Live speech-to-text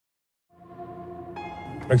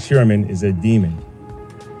Rex Heuermann is a demon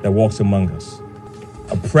that walks among us,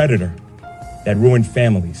 a predator that ruined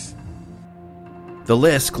families. The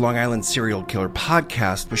Lisk, Long Island serial killer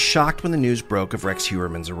podcast, was shocked when the news broke of Rex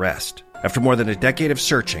Heuermann's arrest. After more than a decade of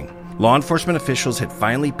searching, law enforcement officials had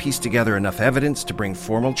finally pieced together enough evidence to bring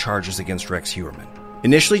formal charges against Rex Heuermann.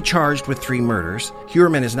 Initially charged with 3 murders,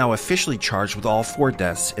 Heuermann is now officially charged with all 4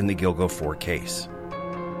 deaths in the Gilgo 4 case.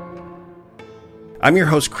 I'm your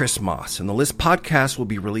host, Chris Moss, and the List podcast will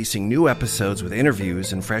be releasing new episodes with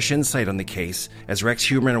interviews and fresh insight on the case as Rex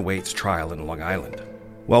Heuermann awaits trial in Long Island.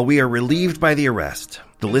 While we are relieved by the arrest,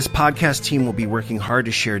 the List podcast team will be working hard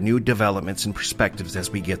to share new developments and perspectives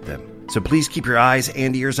as we get them. So please keep your eyes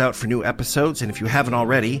and ears out for new episodes, and if you haven't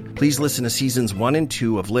already, please listen to seasons 1 and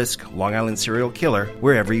 2 of Lisk, Long Island Serial Killer,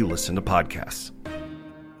 wherever you listen to podcasts.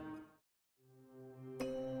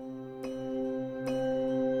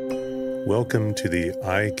 Welcome to the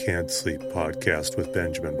I Can't Sleep podcast with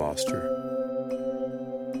Benjamin Boster.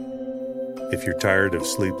 If you're tired of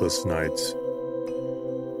sleepless nights,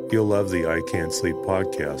 you'll love the I Can't Sleep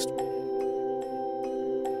podcast.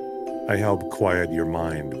 I help quiet your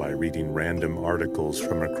mind by reading random articles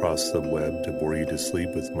from across the web to bore you to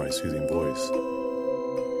sleep with my soothing voice.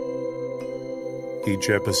 Each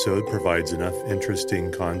episode provides enough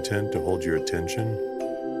interesting content to hold your attention,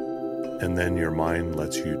 and then your mind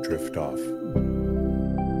lets you drift off.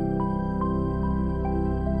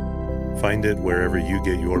 Find it wherever you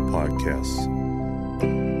get your podcasts.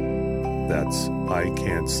 That's I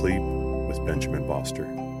Can't Sleep with Benjamin Boster.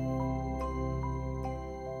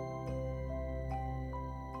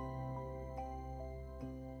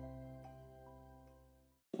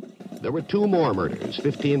 There were 2 more murders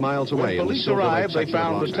 15 miles away. When police arrived, they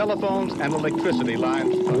found the telephones and electricity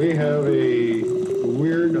lines. We have a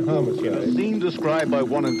weird homicide. A scene described by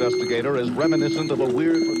one investigator as reminiscent of a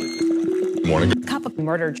weird... Couple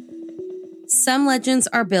murder. Some legends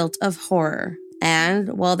are built of horror,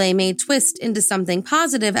 and while they may twist into something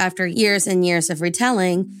positive after years and years of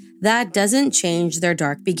retelling, that doesn't change their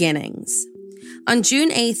dark beginnings. On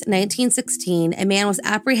June 8, 1916, a man was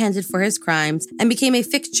apprehended for his crimes and became a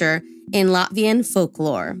fixture in Latvian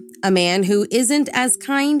folklore, a man who isn't as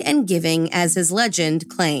kind and giving as his legend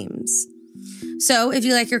claims. So, if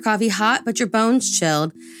you like your coffee hot but your bones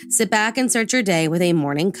chilled, sit back and start your day with a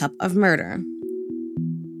morning cup of murder.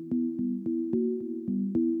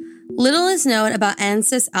 Little is known about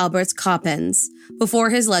Ansis Alberts Coppens before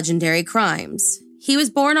his legendary crimes. He was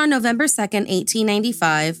born on November 2,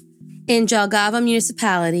 1895, in Jelgava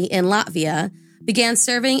municipality in Latvia, began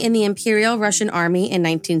serving in the Imperial Russian Army in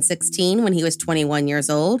 1916 when he was 21 years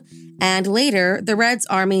old, and later the Reds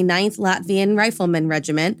Army 9th Latvian Rifleman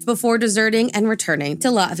Regiment before deserting and returning to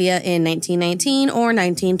Latvia in 1919 or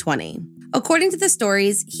 1920. According to the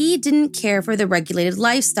stories, he didn't care for the regulated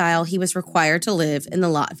lifestyle he was required to live in the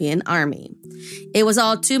Latvian army. It was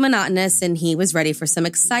all too monotonous and he was ready for some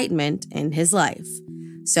excitement in his life.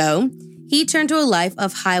 So, he turned to a life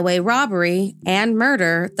of highway robbery and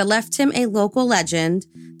murder that left him a local legend,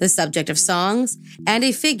 the subject of songs, and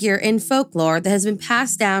a figure in folklore that has been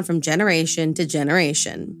passed down from generation to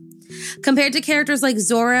generation. Compared to characters like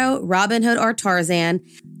Zorro, Robin Hood, or Tarzan,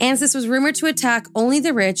 Ansis was rumored to attack only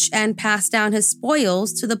the rich and pass down his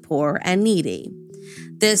spoils to the poor and needy.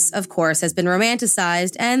 This, of course, has been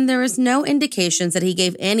romanticized, and there is no indications that he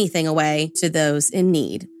gave anything away to those in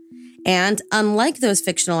need. And unlike those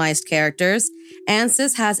fictionalized characters,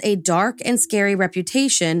 Ansis has a dark and scary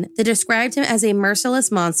reputation that described him as a merciless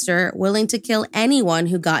monster willing to kill anyone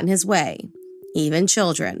who got in his way, even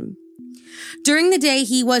children. During the day,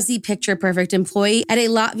 he was the picture-perfect employee at a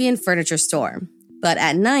Latvian furniture store. But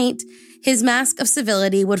at night, his mask of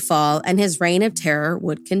civility would fall and his reign of terror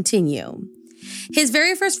would continue. His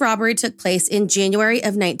very first robbery took place in January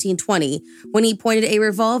of 1920 when he pointed a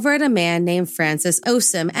revolver at a man named Francis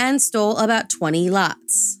Osum and stole about 20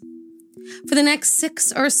 lots. For the next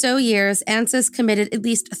 6 or so years, Ansis committed at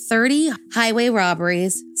least 30 highway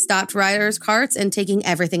robberies, stopped riders' carts and taking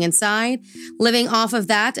everything inside, living off of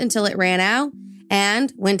that until it ran out,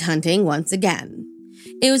 and went hunting once again.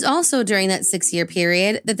 It was also during that 6-year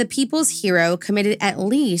period that the people's hero committed at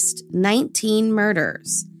least 19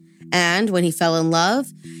 murders. And when he fell in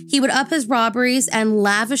love, he would up his robberies and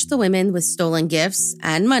lavish the women with stolen gifts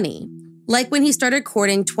and money. Like when he started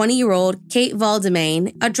courting 20-year-old Kate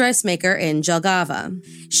Valdemain, a dressmaker in Jelgava.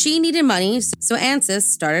 She needed money, so Ansis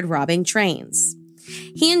started robbing trains.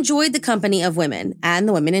 He enjoyed the company of women, and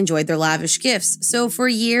the women enjoyed their lavish gifts, so for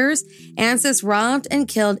years, Ansis robbed and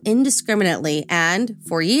killed indiscriminately, and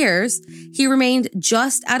for years, he remained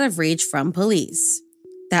just out of reach from police.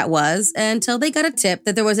 That was until they got a tip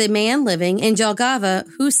that there was a man living in Jelgava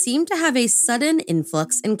who seemed to have a sudden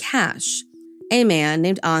influx in cash. A man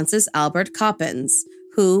named Ansis Albert Coppens,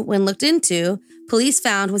 who, when looked into, police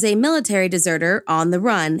found was a military deserter on the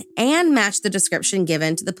run and matched the description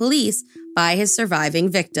given to the police by his surviving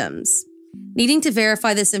victims. Needing to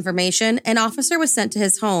verify this information, an officer was sent to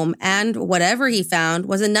his home, and whatever he found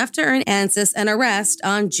was enough to earn Ansis an arrest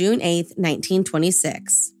on June 8,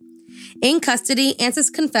 1926. In custody, Ansis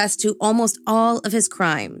confessed to almost all of his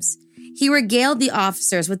crimes. He regaled the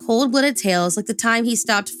officers with cold-blooded tales like the time he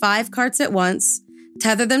stopped 5 carts at once,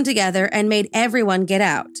 tethered them together, and made everyone get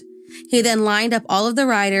out. He then lined up all of the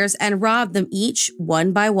riders and robbed them each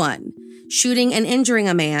one by one, shooting and injuring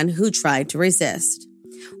a man who tried to resist.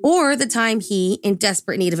 Or the time he, in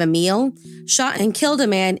desperate need of a meal, shot and killed a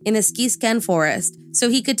man in the Skisken forest so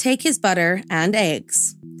he could take his butter and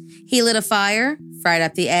eggs. He lit a fire, fried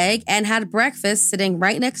up the egg, and had breakfast sitting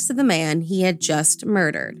right next to the man he had just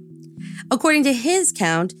murdered. According to his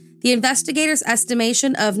count, the investigators'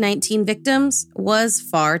 estimation of 19 victims was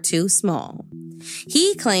far too small.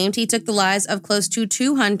 He claimed he took the lives of close to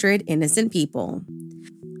 200 innocent people.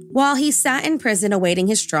 While he sat in prison awaiting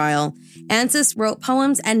his trial, Ansis wrote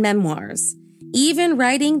poems and memoirs, even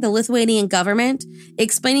writing the Lithuanian government,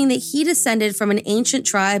 explaining that he descended from an ancient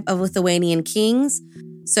tribe of Lithuanian kings,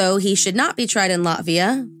 so he should not be tried in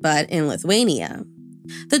Latvia, but in Lithuania.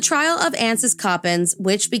 The trial of Ansis Coppens,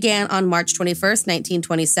 which began on March 21,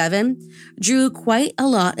 1927, drew quite a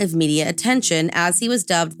lot of media attention as he was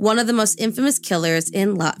dubbed one of the most infamous killers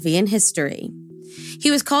in Latvian history.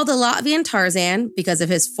 He was called the Latvian Tarzan because of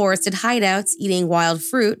his forested hideouts eating wild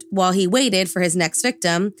fruit while he waited for his next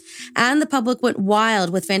victim, and the public went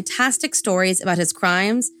wild with fantastic stories about his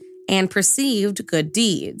crimes and perceived good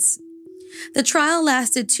deeds. The trial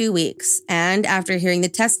lasted 2 weeks, and after hearing the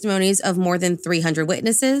testimonies of more than 300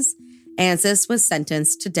 witnesses, Ansis was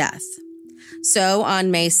sentenced to death. So, on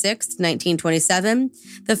May 6, 1927,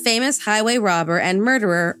 the famous highway robber and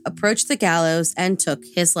murderer approached the gallows and took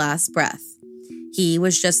his last breath. He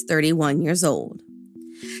was just 31 years old.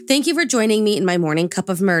 Thank you for joining me in my morning cup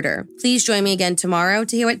of murder. Please join me again tomorrow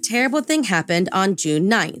to hear what terrible thing happened on June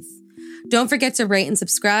 9th. Don't forget to rate and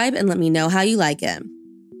subscribe and let me know how you like it.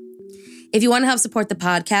 If you want to help support the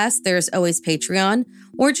podcast, there's always Patreon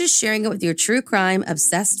or just sharing it with your true crime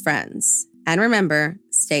obsessed friends. And remember,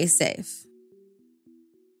 stay safe.